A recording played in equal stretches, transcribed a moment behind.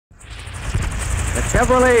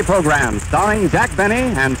Chevrolet program starring Jack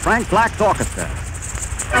Benny and Frank Black's orchestra.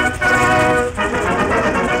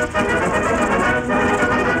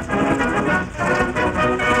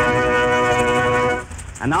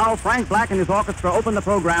 And now Frank Black and his orchestra open the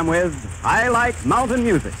program with I Like Mountain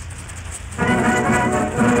Music.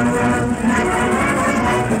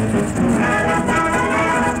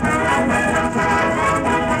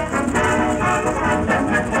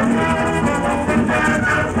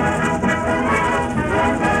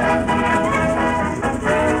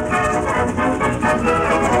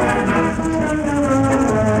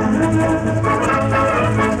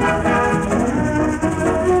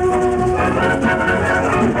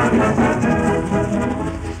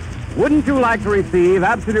 Wouldn't you like to receive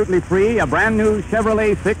absolutely free a brand new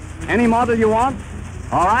Chevrolet 6, any model you want?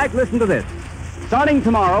 All right, listen to this. Starting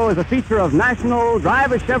tomorrow is a feature of National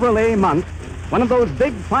Drive a Chevrolet Month. One of those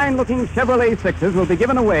big, fine-looking Chevrolet 6s will be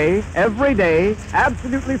given away every day,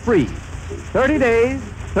 absolutely free. 30 days,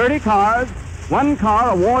 30 cars, one car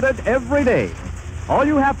awarded every day. All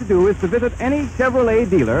you have to do is to visit any Chevrolet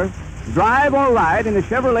dealer, drive or ride in a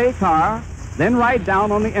Chevrolet car, then write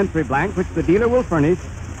down on the entry blank, which the dealer will furnish,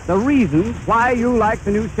 the reasons why you like the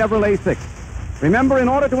new Chevrolet 6. Remember, in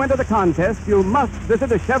order to enter the contest, you must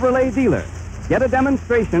visit a Chevrolet dealer, get a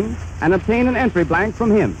demonstration, and obtain an entry blank from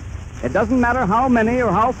him. It doesn't matter how many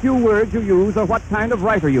or how few words you use or what kind of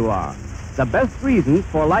writer you are. The best reasons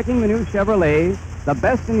for liking the new Chevrolet, the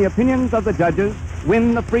best in the opinions of the judges,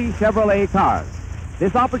 win the free Chevrolet cars.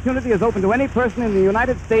 This opportunity is open to any person in the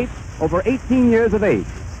United States over 18 years of age.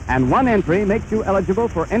 And one entry makes you eligible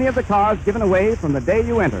for any of the cars given away from the day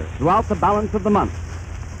you enter throughout the balance of the month.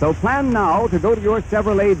 So plan now to go to your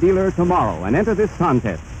Chevrolet dealer tomorrow and enter this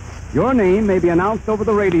contest. Your name may be announced over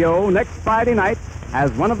the radio next Friday night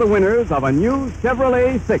as one of the winners of a new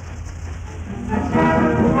Chevrolet 6.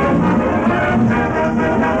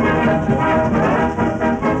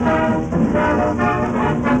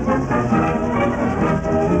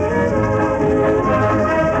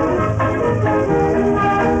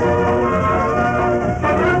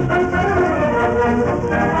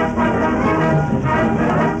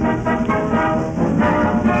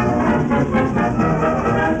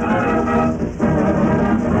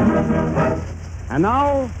 And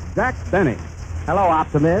now, Jack Benny. Hello,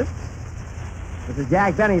 Optimist. This is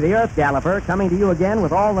Jack Benny, the Earth Galloper, coming to you again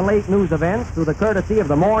with all the late news events through the courtesy of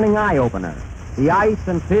the Morning Eye Opener, the ice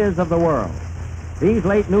and fizz of the world. These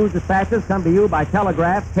late news dispatches come to you by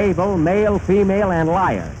telegraph, cable, mail, female, and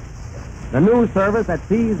liar. The news service that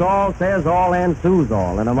sees all, says all, and sues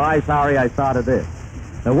all. And am I sorry I started this?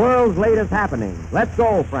 The world's latest happenings. Let's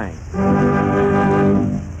go, Frank.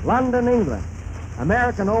 London, England.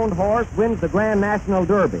 American-owned horse wins the Grand National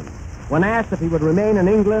Derby. When asked if he would remain in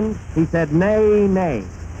England, he said, nay, nay.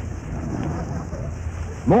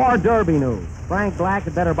 More Derby news. Frank Black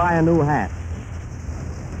had better buy a new hat.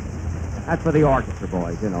 That's for the orchestra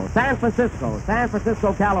boys, you know. San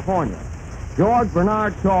Francisco, California. George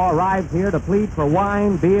Bernard Shaw arrives here to plead for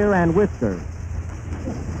wine, beer, and whiskers.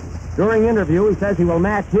 During interview, he says he will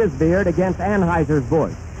match his beard against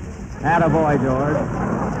Anheuser-Busch. Attaboy, George.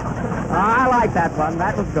 I like that one.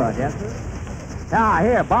 That was good, yes, sir?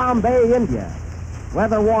 Here, Bombay, India.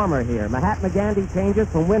 Weather warmer here. Mahatma Gandhi changes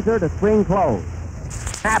from winter to spring clothes.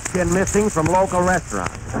 Napkin missing from local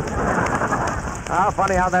restaurant.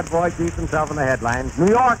 Funny how that boy keeps himself in the headlines. New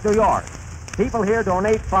York, New York. People here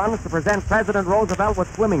donate funds to present President Roosevelt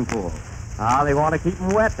with swimming pools. They want to keep him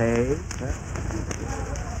wet, eh?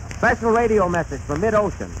 Special radio message from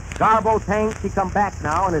mid-ocean. Garbo tanks, he come back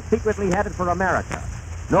now and is secretly headed for America.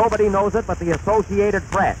 Nobody knows it but the Associated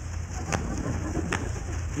Press.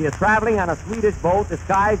 He is traveling on a Swedish boat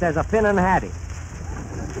disguised as a Finnan Hattie.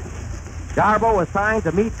 Garbo is signed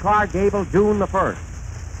to meet Clark Gable June the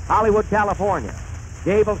 1st. Hollywood, California.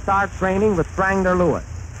 Gable starts training with Strangler Lewis.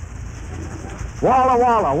 Walla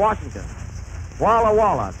Walla, Washington. Walla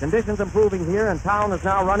Walla. Conditions improving here and town is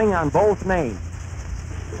now running on both names.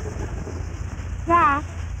 Jack,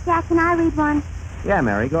 can I read one? Yeah,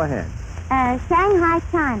 Mary, go ahead. Shanghai,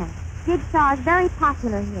 China. Jigsaw is very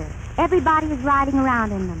popular here. Everybody is riding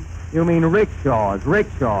around in them. You mean rickshaws. What's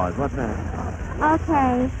that?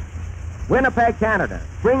 Okay. Winnipeg, Canada.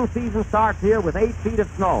 Spring season starts here with 8 feet of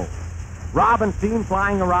snow. Robins seen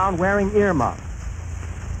flying around wearing earmuffs.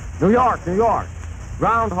 New York.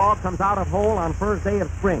 Groundhog comes out of hole on first day of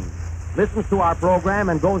spring. Listens to our program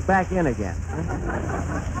and goes back in again.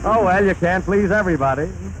 Oh, well, you can't please everybody.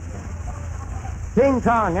 King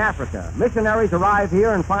Kong, Africa. Missionaries arrive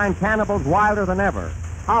here and find cannibals wilder than ever.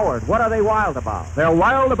 Howard, what are they wild about? They're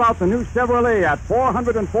wild about the new Chevrolet at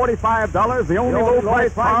 $445, the only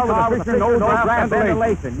low-price car with a feature no-draft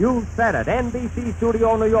ventilation. You said it. NBC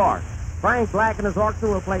Studio, New York. Frank Black and his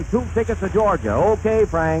orchestra will play 2 tickets to Georgia. Okay,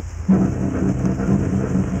 Frank.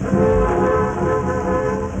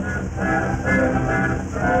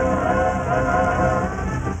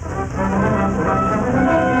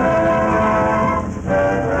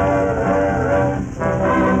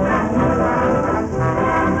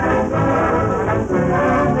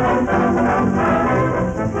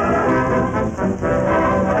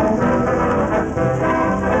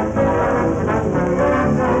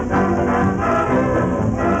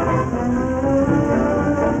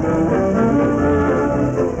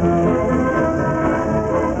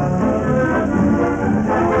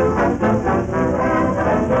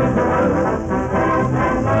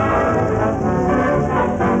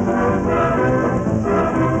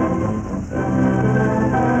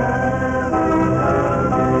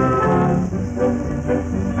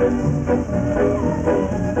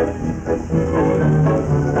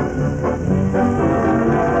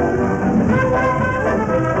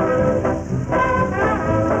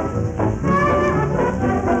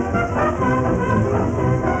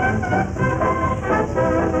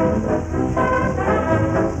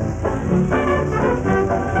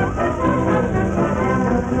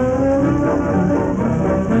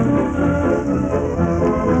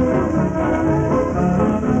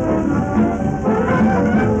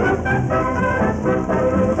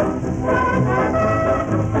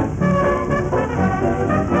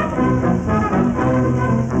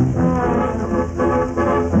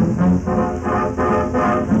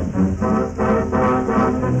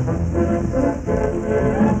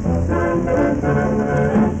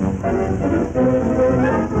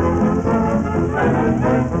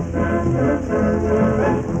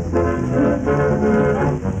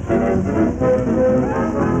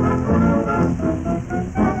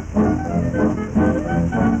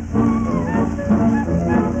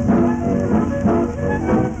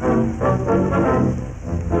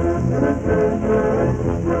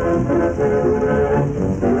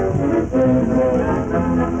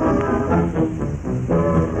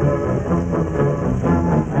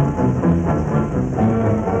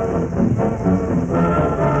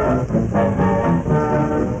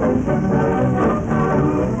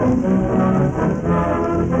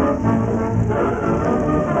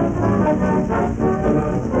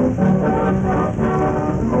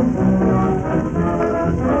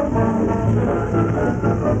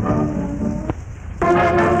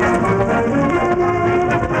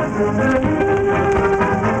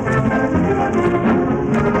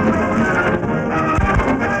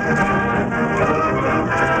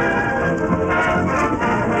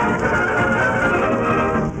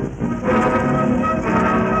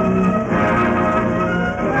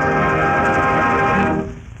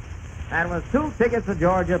 That was 2 tickets to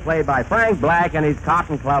Georgia, played by Frank Black and his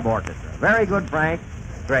Cotton Club Orchestra. Very good, Frank.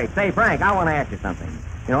 Great. Say, Frank, I want to ask you something.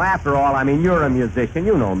 You know, after all, I mean, you're a musician.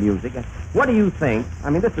 You know music. What do you think?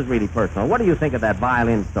 I mean, this is really personal. What do you think of that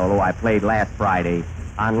violin solo I played last Friday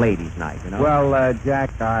on Ladies' Night, you know? Well,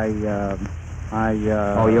 Jack, Oh,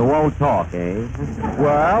 you won't talk, eh?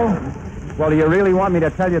 Well, do you really want me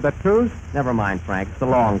to tell you the truth? Never mind, Frank. It's a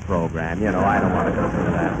long program. You know, I don't want to go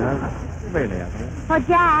through that. Huh? Really, okay. Oh,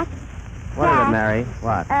 Jack. What is it, Mary?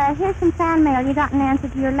 What? Here's some fan mail. You got an answer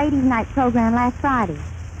to your Ladies' Night program last Friday.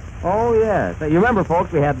 Oh, yes. You remember,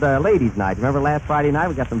 folks, we had Ladies' Night. Remember last Friday night?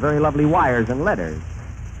 We got some very lovely wires and letters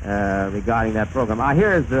regarding that program.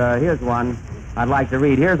 Here's one I'd like to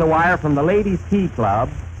read. Here's a wire from the Ladies' Tea Club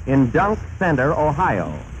in Dunk Center,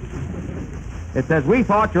 Ohio. It says, "We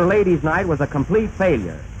thought your Ladies' Night was a complete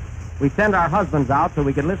failure. We sent our husbands out so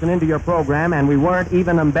we could listen into your program, and we weren't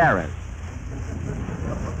even embarrassed.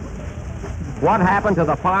 What happened to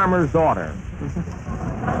the farmer's daughter?"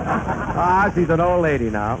 She's an old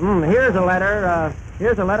lady now. Here's a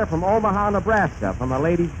letter from Omaha, Nebraska, from a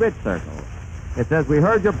ladies' bridge circle. It says, "We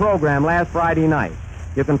heard your program last Friday night.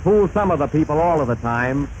 You can fool some of the people all of the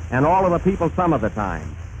time, and all of the people some of the time.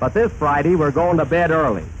 But this Friday, we're going to bed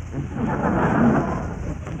early."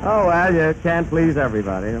 Oh, well, you can't please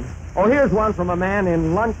everybody. Oh, here's one from a man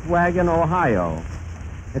in Lunchwagon, Ohio.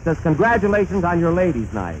 It says, "Congratulations on your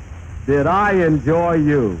Ladies' Night. Did I enjoy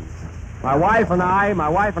you? My wife and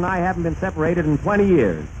I haven't been separated in 20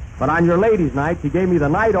 years. But on your Ladies' Night, she gave me the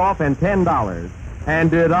night off and $10.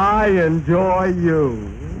 And did I enjoy you?"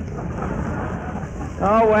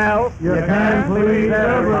 Oh, well, you can't please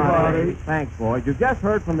everybody. Thanks, boys. You just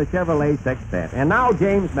heard from the Chevrolet Sextet. And now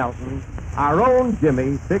James Melton, our own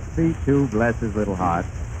Jimmy, 6'2", bless his little heart,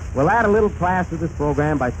 We'll add a little class to this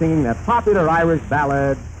program by singing that popular Irish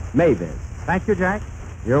ballad, Mavis. Thank you, Jack.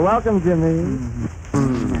 You're welcome, Jimmy.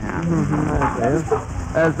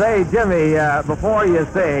 Say, Jimmy, before you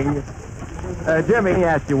sing, Jimmy, let me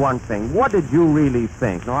ask you one thing. What did you really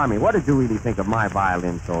think? No, I mean, what did you really think of my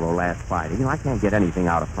violin solo last Friday? You know, I can't get anything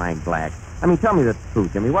out of Frank Black. I mean, tell me the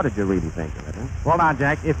truth, Jimmy. What did you really think of it, huh? Well, now,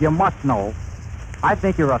 Jack, if you must know, I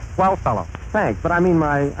think you're a swell fellow. Thanks, but I mean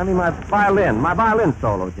my violin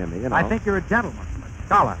solo, Jimmy, you know. I think you're a gentleman, a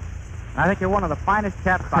scholar. I think you're one of the finest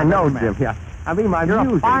chaps I I've know, ever met. Jimmy. I mean my You're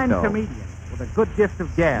music, a fine though. comedian with a good gift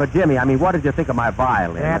of gab. But, Jimmy, I mean, what did you think of my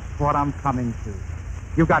violin? That's what I'm coming to.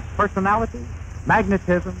 You've got personality,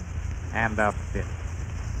 magnetism, and a fit.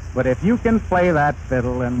 But if you can play that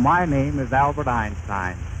fiddle, then my name is Albert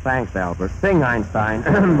Einstein. Thanks, Albert. Sing, Einstein.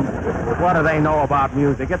 What do they know about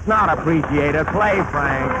music? It's not appreciated. Play,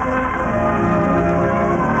 Frank.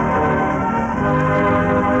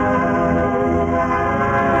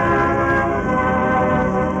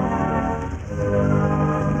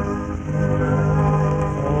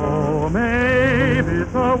 Oh,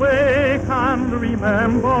 Mavis, awake and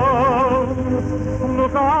remember.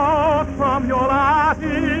 Look out from your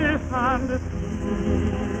lattice and see.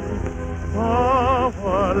 The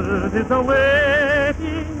world is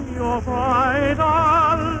awaiting your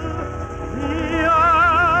bridal. The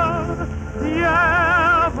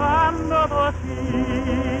earth and the sea.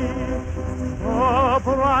 The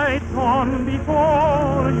bright dawn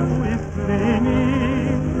before you is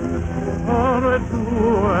clinging. The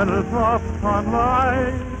jewels of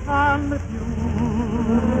sunlight and dew.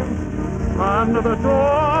 And the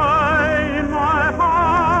joy in my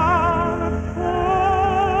heart,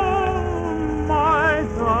 oh, my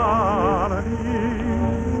darling,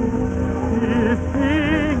 is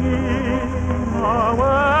singing a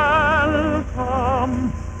welcome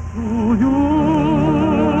to you.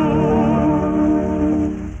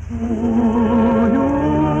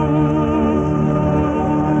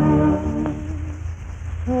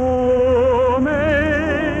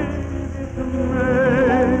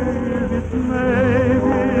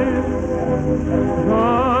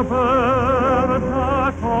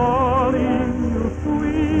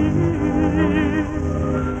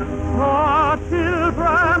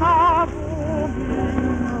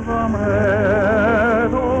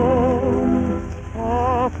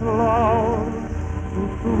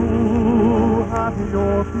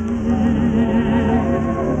 Your feet,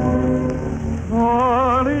 the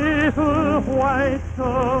little white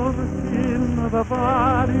dove in the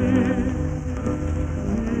valley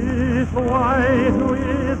is white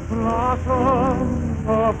with blossoms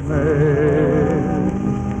of May,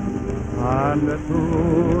 and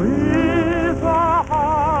true is the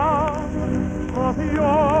heart of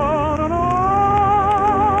your love.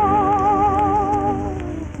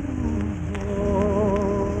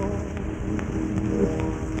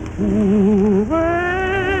 Who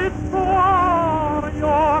waits for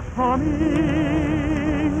your coming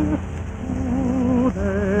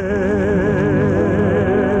today?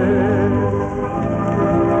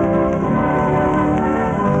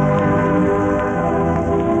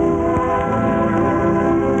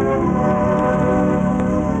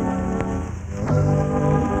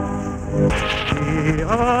 The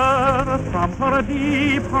earth from her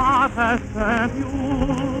deep heart has sent you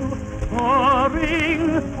a ring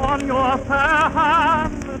on your fair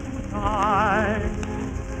hand to tie.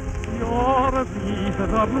 Your visa,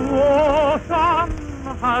 the blue ocean,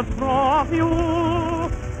 has brought you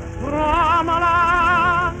from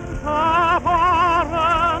lands of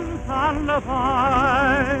orange and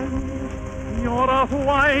vine. Your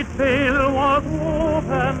white veil was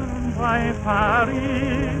woven by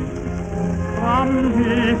Paris from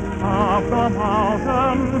this of the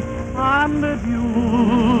mountains and the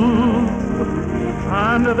dew,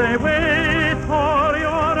 and they wait for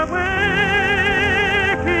your waking,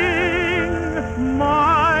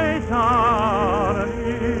 my darling.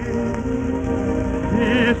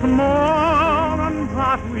 This morn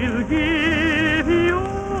that will give you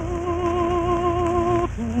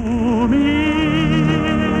to me.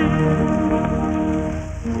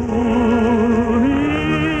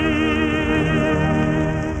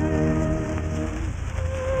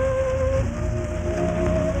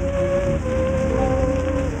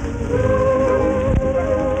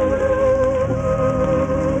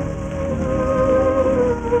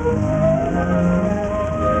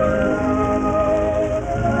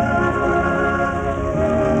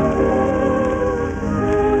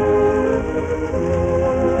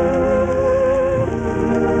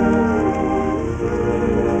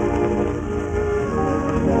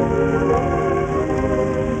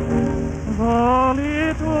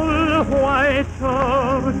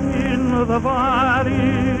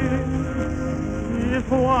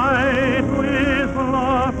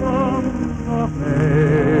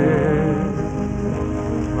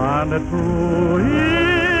 and true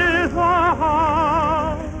is the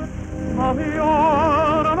heart of the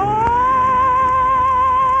ordinary.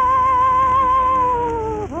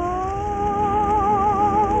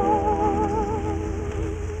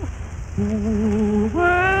 Who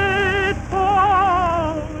wait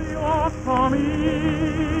for your coming?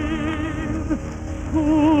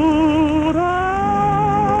 Who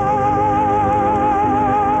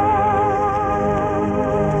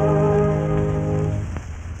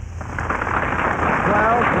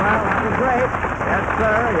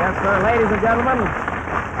Yes, sir. Ladies and gentlemen,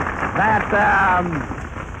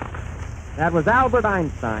 that was Albert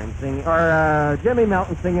Einstein singing, or Jimmy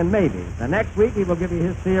Melton singing Maybe. The next week he will give you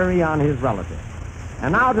his theory on his relative.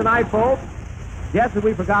 And now tonight, folks, just as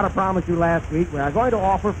we forgot to promise you last week, we are going to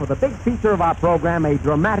offer for the big feature of our program a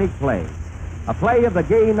dramatic play. A play of the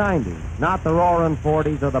gay 90s, not the roaring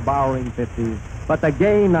 40s or the bowering 50s, but the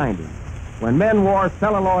gay 90s, when men wore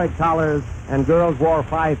celluloid collars and girls wore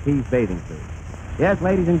five-piece bathing suits. Yes,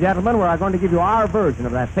 ladies and gentlemen, we are going to give you our version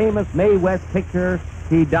of that famous Mae West picture,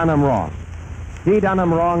 She Done 'Em Wrong. She done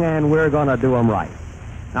 'em wrong, and we're going to do 'em right.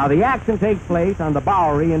 Now, the action takes place on the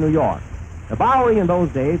Bowery in New York. The Bowery in those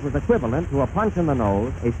days was equivalent to a punch in the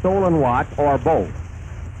nose, a stolen watch, or both.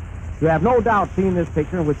 You have no doubt seen this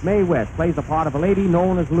picture in which Mae West plays the part of a lady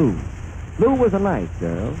known as Lou. Lou was a nice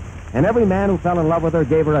girl, and every man who fell in love with her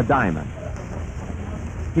gave her a diamond.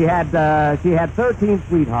 She had 13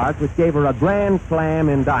 sweethearts, which gave her a grand slam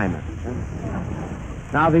in diamonds.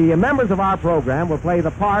 Now, the members of our program will play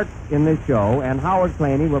the parts in this show, and Howard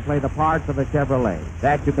Claney will play the parts of the Chevrolet.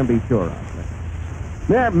 That you can be sure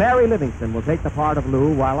of. Mary Livingston will take the part of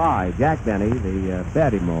Lou, while I, Jack Benny, the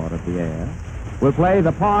Barrymore of the air, will play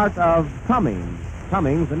the part of Cummings,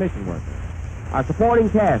 the mission worker. Our supporting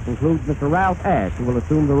cast includes Mr. Ralph Ash, who will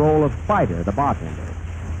assume the role of Spider, the bartender.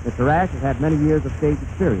 Mr. Ash has had many years of stage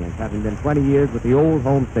experience, having been 20 years with the Old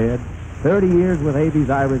Homestead, 30 years with Abe's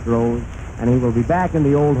Irish Rose, and he will be back in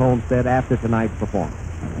the Old Homestead after tonight's performance.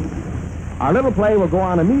 Our little play will go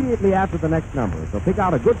on immediately after the next number, so pick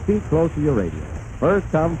out a good seat close to your radio. First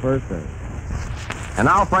come, first served. And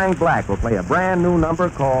now Frank Black will play a brand new number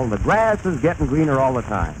called The Grass is Getting Greener All the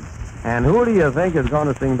Time. And who do you think is going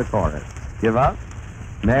to sing the chorus? Give up?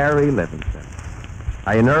 Mary Livingston.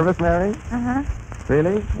 Are you nervous, Mary? Uh-huh.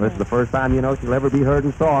 Really? Well, this is the first time you know she'll ever be heard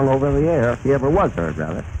in song over the air, if she ever was heard,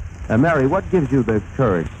 rather. Mary, what gives you the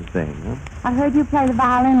courage to sing? Huh? I heard you play the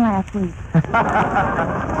violin last week.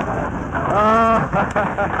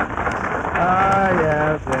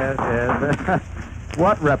 Yes.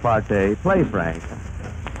 What repartee? Play, Frank.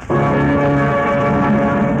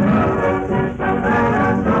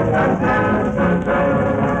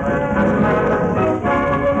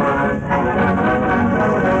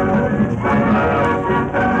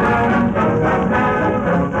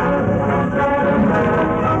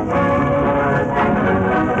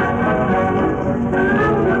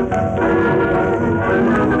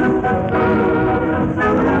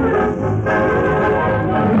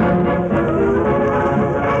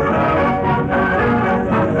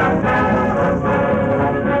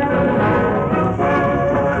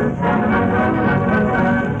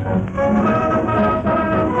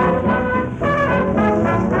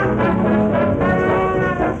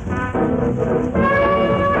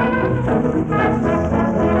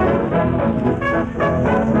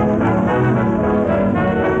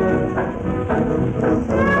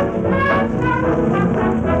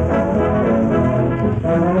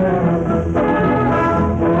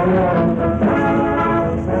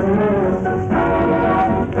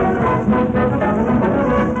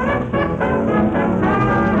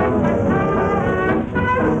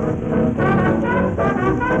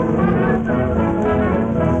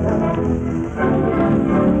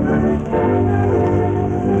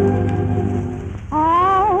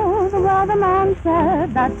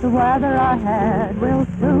 That the weather ahead will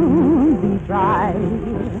soon be bright.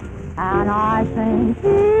 And I think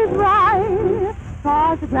he's right,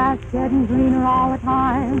 'cause the grass getting greener all the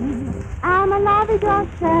time. And my lovey just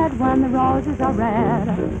said when the roses are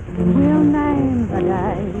red, we'll name the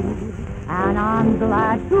day. And I'm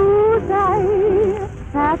glad to say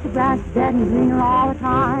that the grass getting greener all the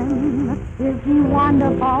time. Is he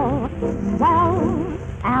wonderful? Well,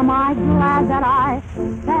 am I glad that I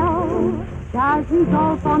fell? Does he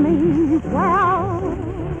go for me? Well,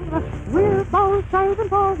 we're both saving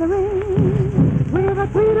for the ring. With a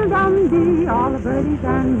Tweedledum-dee, all the birdies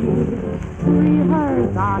and me, to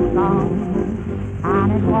rehearse our song.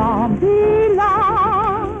 And it won't be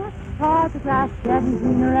long, 'cause the grass getting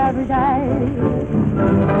greener every day.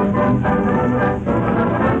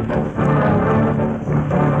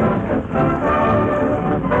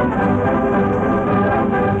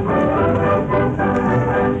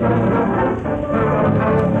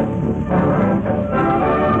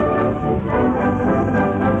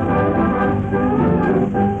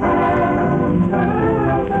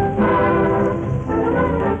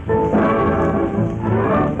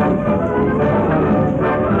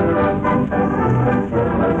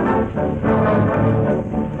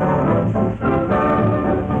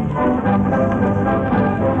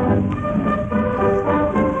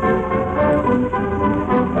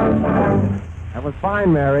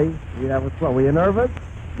 fine, Mary. Yeah, that was swell. Were you nervous?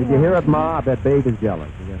 Did you hear it, Ma? I bet Babe is jealous.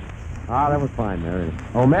 Ah, that was fine, Mary.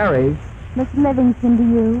 Oh, Mary. Miss Livingston to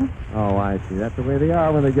you. Oh, I see. That's the way they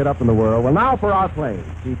are when they get up in the world. Well, now for our play.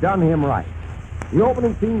 She done him right. The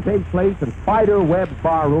opening scene takes place in Spider Webb's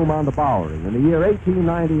bar room on the Bowery in the year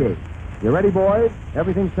 1898. You ready, boys?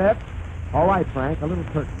 Everything set? All right, Frank, a little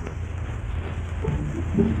curtsy.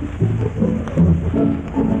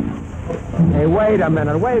 Hey, wait a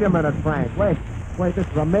minute, Frank. Wait, this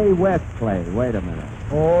is a Mae West play. Wait a minute.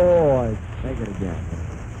 Oh, take it again.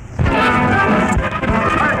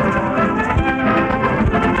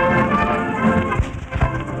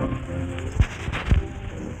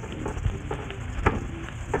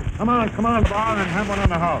 Come on, Bar, and have one on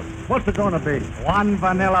the house. What's it going to be? One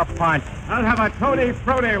vanilla punch. I'll have a tutti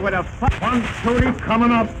frutti with a... One tutti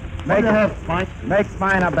coming up. What do you have, Spike? Make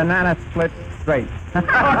mine a banana split straight. Sweet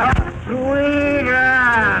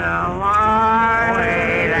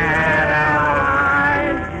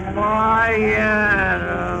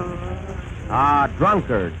Ah,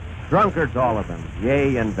 drunkards. Drunkards, all of them.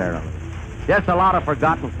 Yea and verily. Just a lot of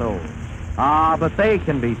forgotten souls. Ah, but they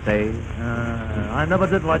can be saved. I never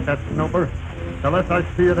did like that snooper. The less I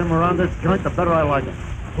see of them around this joint, the better I like it.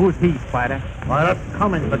 Who's he, Spider? Why, that's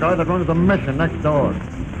Cummings, the guy that runs the mission next door.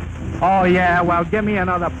 Oh, yeah, well, give me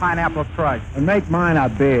another pineapple crust. And make mine a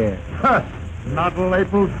beer. Not till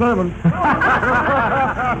April 7th.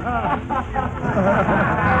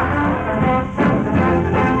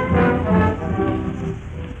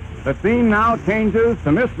 The scene now changes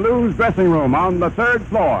to Miss Lou's dressing room on the 3rd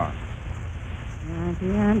floor.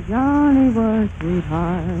 Jackie and Johnny were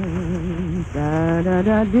sweethearts. Da da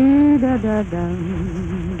da dee da da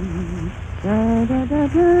dum. Da da da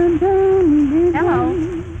dum dum.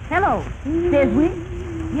 Hello. Says we?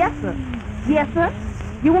 Yes, sir. Yes, sir.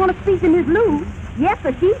 You want to speak to Miss Lou? Yes,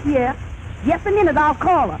 sir. She's here. Just a minute. I'll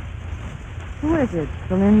call her. Who is it,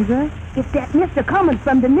 Cylindra? It's that Mr. Cummins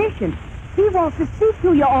from the mission. He wants to speak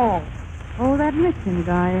to you all. Oh, that mission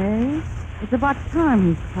guy, eh? It's about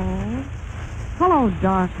time he's called. Hello,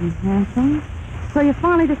 dark and handsome. So you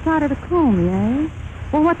finally decided to call me, eh?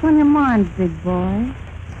 Well, what's on your mind, big boy?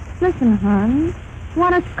 Listen, hon, why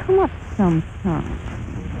don't you come up sometime?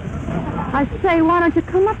 I say, why don't you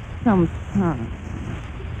come up sometime?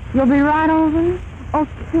 You'll be right over?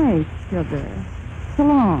 Okay, sugar. So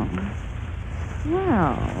long.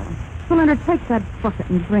 Well, Cylinder, take that bucket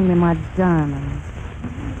and bring me my diamonds.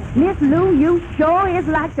 Miss Lou, you sure is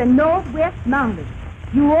like the Northwest Mountains.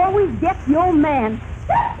 You always get your man.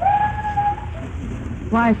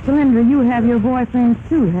 Why, Cylinder, you have your boyfriends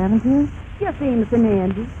too, haven't you? Just Emerson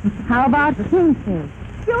Andy. How about Kingfish?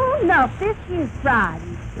 Sure enough, this is Friday.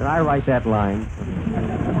 Did I write that line?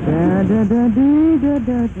 Da da da dee da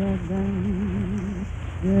da da da.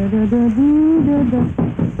 Da da da dee da da.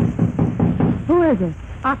 Who is it?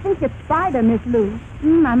 I think it's Spider, Miss Lou.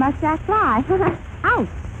 My mustache fly. Out.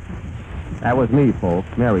 That was me, folks.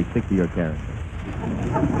 Mary, stick to your character.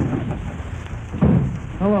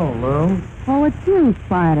 Hello, Lou. Oh, it's you,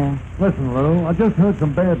 Spider. Listen, Lou, I just heard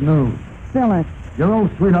some bad news. Spill it. Your old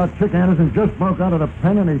sweetheart, Chick Anderson, just broke out of the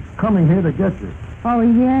pen, and he's coming here to get you. Oh,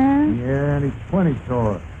 yeah? Yeah, and he's plenty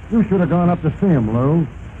sore. You should have gone up to see him, Lou.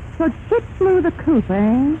 So Chick flew the coop,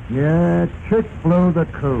 eh? Yeah, Chick flew the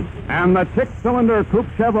coop. And the Chick Cylinder Coupe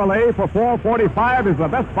Chevrolet for $445 is the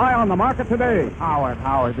best buy on the market today.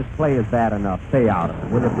 Howard, this play is bad enough. Stay out of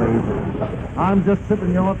it, will you, please? I'm just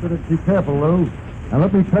tipping you off to be careful, Lou. And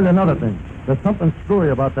let me tell you another thing. There's something screwy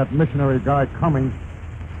about that missionary guy Cummings.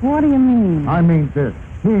 What do you mean? I mean this.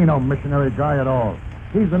 He ain't no missionary guy at all.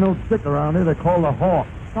 He's the new stick around here they call the Hawk.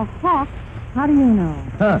 The Hawk? How do you know?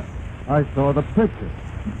 Huh. I saw the picture.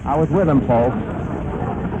 I was with him, folks.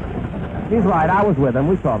 He's right, I was with him.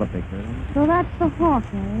 We saw the picture. So that's the Hawk,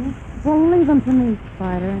 eh? Well, leave him to me,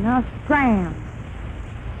 Spider. Now scram.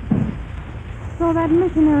 So that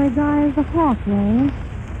missionary guy is the Hawk, eh?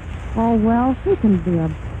 Oh, well, he can be a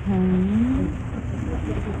pain.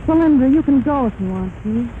 Cylinder, you can go if you want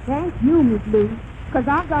to. Thank you, Miss Lou, because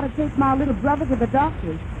I've got to take my little brother to the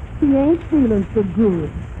doctor. He ain't feeling so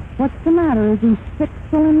good. What's the matter? Is he sick,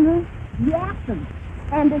 Cylinder? Yes,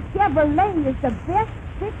 and the Chevrolet is the best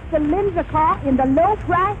six-cylinder car in the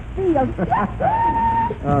low-price field.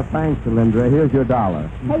 Thanks, Cylindra. Here's your $1.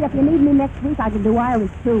 Hey, if you need me next week, I can do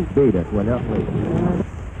Irish, too. Beat it, will you, please?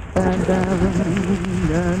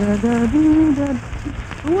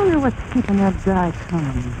 I wonder what's keeping that guy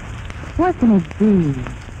coming. What can it be?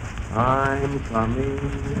 I'm coming.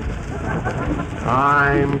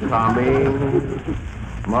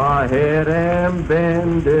 My head am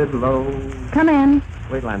bended low. Come in.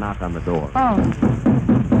 Wait till I knock on the door. Oh.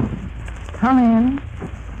 Come in.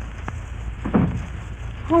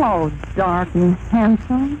 Hello, dark and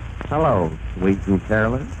handsome. Hello, sweet and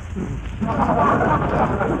careless.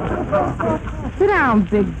 Sit down,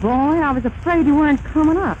 big boy. I was afraid you weren't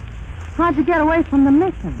coming up. How'd you get away from the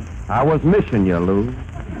mission? I was missing you, Lou.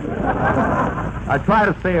 I tried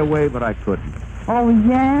to stay away, but I couldn't. Oh,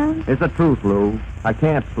 yeah? It's the truth, Lou. I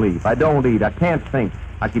can't sleep. I don't eat. I can't think.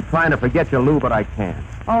 I keep trying to forget you, Lou, but I can't.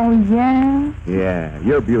 Oh, yeah? Yeah,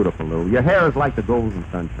 you're beautiful, Lou. Your hair is like the golden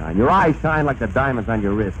sunshine. Your eyes shine like the diamonds on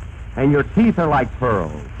your wrist. And your teeth are like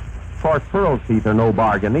pearls. Of course, pearl's teeth are no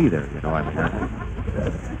bargain either, you know what I mean?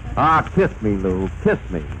 Ah, kiss me, Lou. Kiss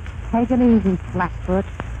me. Take it easy, Flatfoot.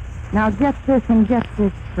 Now get this and get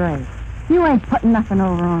this straight. You ain't putting nothing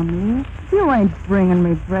over on me. You ain't bringing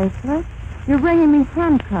me bracelets. You're bringing me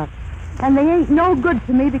handcuffs. And they ain't no good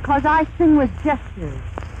to me because I sing with gestures.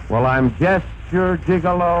 Well, I'm gesture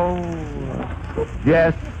gigolo.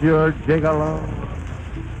 Gesture gigolo.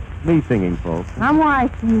 Me singing, folks. I'm wise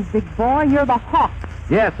to you, big boy. You're the hawk.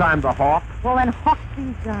 Yes, I'm the hawk. Well, then hawk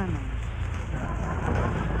these diamonds.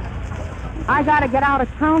 I gotta get out of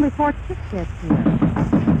town before Chick gets here.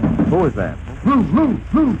 Who is that?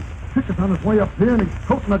 Lou. Chick is on his way up here, and he's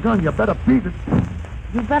toting a gun. You better beat it.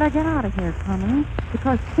 You better get out of here, Cummings,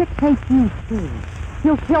 because Chick hates you, too.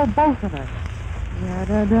 He'll kill both of us.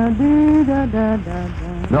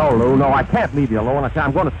 No, Lou, no, I can't leave you alone.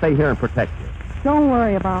 I'm going to stay here and protect you. Don't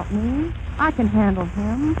worry about me. I can handle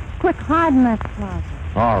him. Quick, hide in that closet.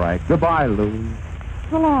 All right. Goodbye, Lou.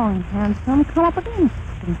 So long, handsome. Come up again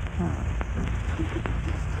sometime.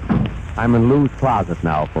 I'm in Lou's closet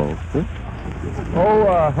now, folks.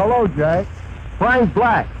 Oh, hello, Jack. Frank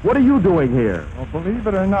Black, what are you doing here? Well, believe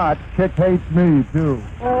it or not, Chick hates me, too.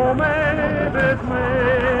 Oh, Mavis,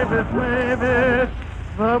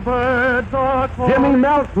 the birds are calling. Jimmy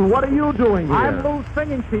Melton, what are you doing here? I'm Lou's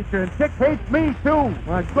singing teacher, and Chick hates me, too.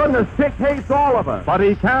 My goodness, Chick hates all of us. But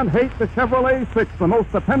he can't hate the Chevrolet 6, the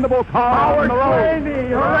most dependable car on the road. Howard Slaney,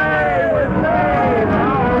 hooray, we're saved!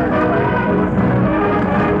 Howard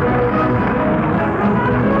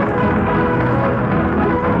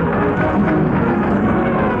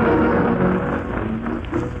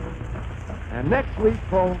And next week,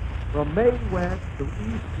 folks, from May West to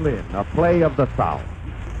East Lynn, a play of the South.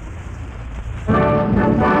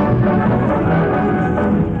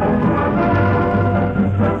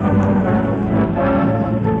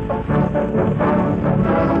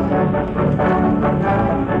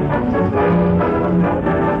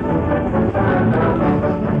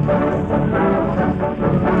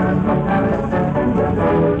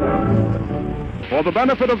 For the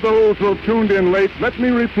benefit of those who have tuned in late, let me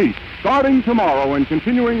repeat. Starting tomorrow and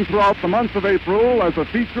continuing throughout the month of April as a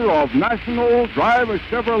feature of National Drive a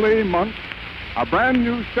Chevrolet Month, a brand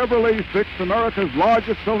new Chevrolet 6, America's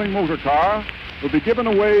largest selling motor car, will be given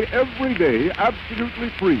away every day absolutely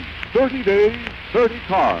free. 30 days, 30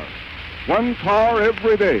 cars. One car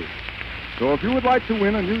every day. So if you would like to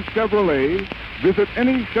win a new Chevrolet, visit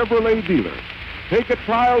any Chevrolet dealer. Take a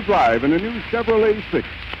trial drive in a new Chevrolet 6.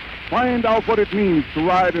 Find out what it means to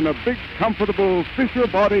ride in a big, comfortable Fisher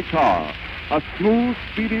body car. A smooth,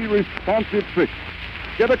 speedy, responsive 6.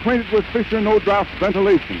 Get acquainted with Fisher no-draft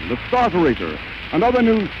ventilation, the starterator, and other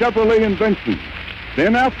new Chevrolet inventions.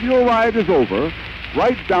 Then, after your ride is over,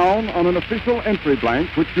 write down on an official entry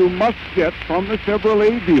blank, which you must get from the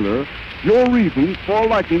Chevrolet dealer, your reasons for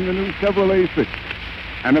liking the new Chevrolet 6.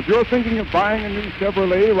 And if you're thinking of buying a new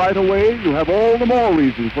Chevrolet right away, you have all the more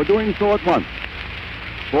reason for doing so at once.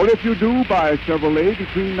 For if you do buy a Chevrolet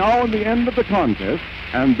between now and the end of the contest,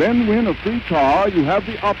 and then win a free car, you have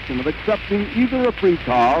the option of accepting either a free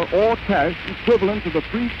car or cash equivalent to the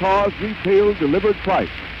free car's retail delivered price.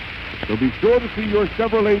 So be sure to see your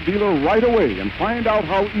Chevrolet dealer right away and find out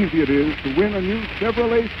how easy it is to win a new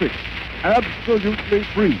Chevrolet 6, absolutely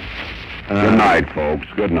free. Good night, folks.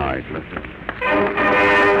 Good night.